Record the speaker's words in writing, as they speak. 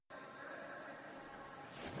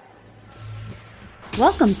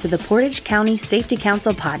Welcome to the Portage County Safety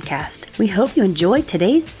Council podcast. We hope you enjoy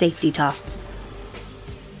today's safety talk.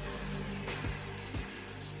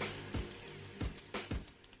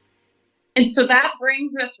 And so that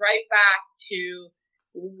brings us right back to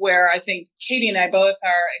where I think Katie and I both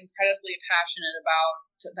are incredibly passionate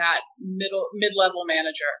about that mid-level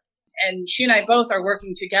manager. And she and I both are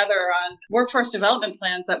working together on workforce development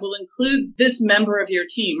plans that will include this member of your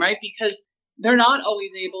team, right? Because they're not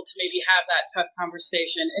always able to maybe have that tough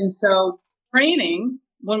conversation. And so training,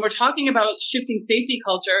 when we're talking about shifting safety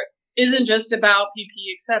culture, isn't just about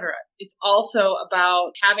PPE, et cetera. It's also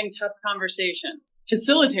about having tough conversations,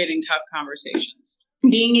 facilitating tough conversations,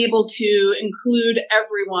 being able to include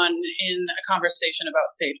everyone in a conversation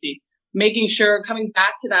about safety, making sure, coming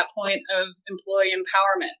back to that point of employee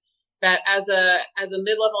empowerment, that as a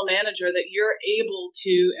mid-level manager, that you're able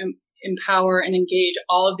to empower and engage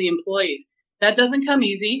all of the employees. That doesn't come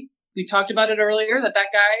easy. We talked about it earlier,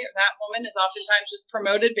 that guy, that woman is oftentimes just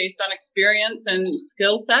promoted based on experience and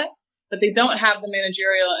skill set, but they don't have the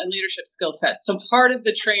managerial and leadership skill set. So part of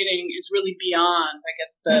the training is really beyond, I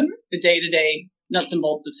guess, the day-to-day nuts and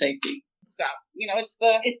bolts of safety stuff. You know, it's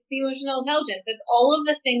the emotional intelligence. It's all of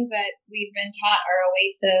the things that we've been taught are a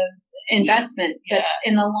waste of investment. But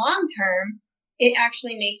in the long term, it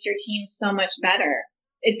actually makes your team so much better.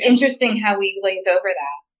 It's interesting how we glaze over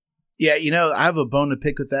that. Yeah, you know, I have a bone to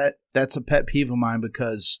pick with that. That's a pet peeve of mine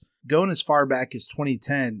because going as far back as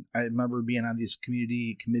 2010, I remember being on these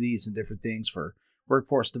community committees and different things for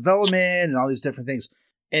workforce development and all these different things.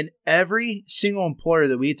 And every single employer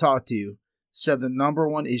that we talked to said the number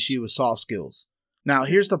one issue was soft skills. Now,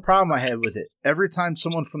 here's the problem I had with it. Every time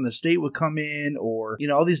someone from the state would come in or, you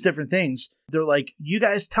know, all these different things, they're like, you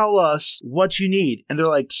guys tell us what you need. And they're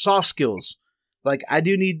like, soft skills. Like, I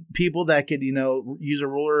do need people that could, you know, use a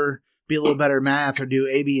ruler, be a little better at math or do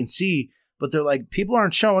A, B, and C. But they're like, people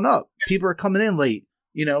aren't showing up. People are coming in late.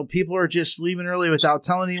 You know, people are just leaving early without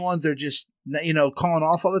telling anyone. They're just, you know, calling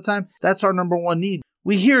off all the time. That's our number one need.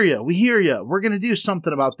 We hear you. We hear you. We're going to do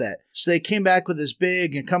something about that. So they came back with this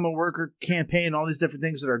big incumbent worker campaign, all these different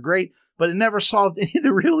things that are great, but it never solved any of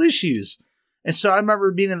the real issues. And so I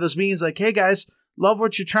remember being in those meetings like, hey guys, love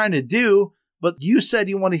what you're trying to do, but you said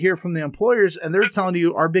you want to hear from the employers and they're telling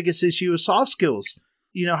you our biggest issue is soft skills.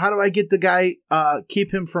 You know, how do I get the guy,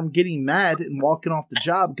 keep him from getting mad and walking off the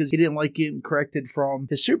job because he didn't like getting corrected from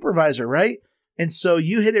his supervisor, right? And so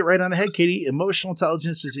you hit it right on the head, Katie. Emotional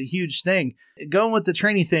intelligence is a huge thing. Going with the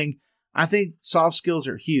training thing, I think soft skills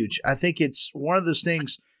are huge. I think it's one of those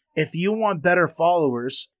things, if you want better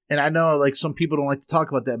followers, and I know like some people don't like to talk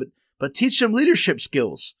about that, but teach them leadership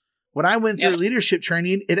skills. When I went through leadership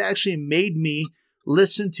training, it actually made me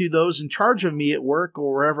listen to those in charge of me at work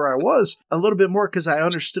or wherever I was a little bit more because I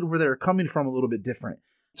understood where they were coming from a little bit different.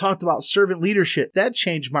 Talked about servant leadership. That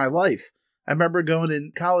changed my life. I remember going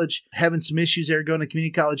in college, having some issues there, going to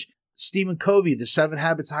community college. Stephen Covey, The 7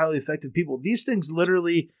 Habits of Highly Effective People. These things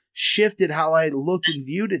literally shifted how I looked and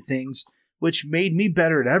viewed at things, which made me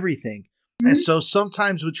better at everything. Mm-hmm. And so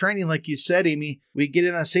sometimes with training, like you said, Amy, we get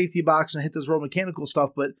in that safety box and hit this road mechanical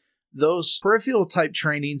stuff, but those peripheral type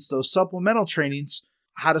trainings, those supplemental trainings,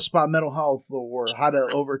 how to spot mental health or how to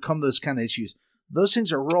overcome those kind of issues, those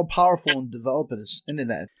things are real powerful in developing us into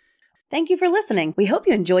that. Thank you for listening. We hope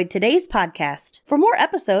you enjoyed today's podcast. For more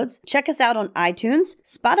episodes, check us out on iTunes,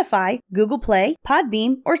 Spotify, Google Play,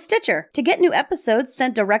 Podbean, or Stitcher. To get new episodes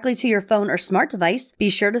sent directly to your phone or smart device, be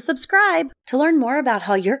sure to subscribe. To learn more about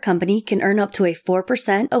how your company can earn up to a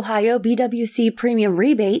 4% Ohio BWC premium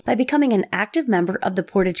rebate by becoming an active member of the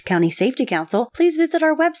Portage County Safety Council, please visit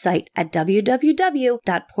our website at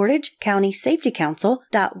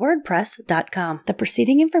www.portagecountySafetyCouncil.wordpress.com. The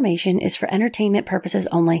preceding information is for entertainment purposes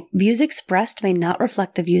only. Views expressed may not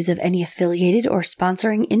reflect the views of any affiliated or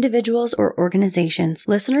sponsoring individuals or organizations.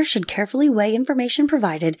 Listeners should carefully weigh information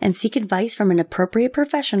provided and seek advice from an appropriate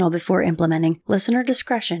professional before implementing. Listener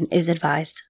discretion is advised.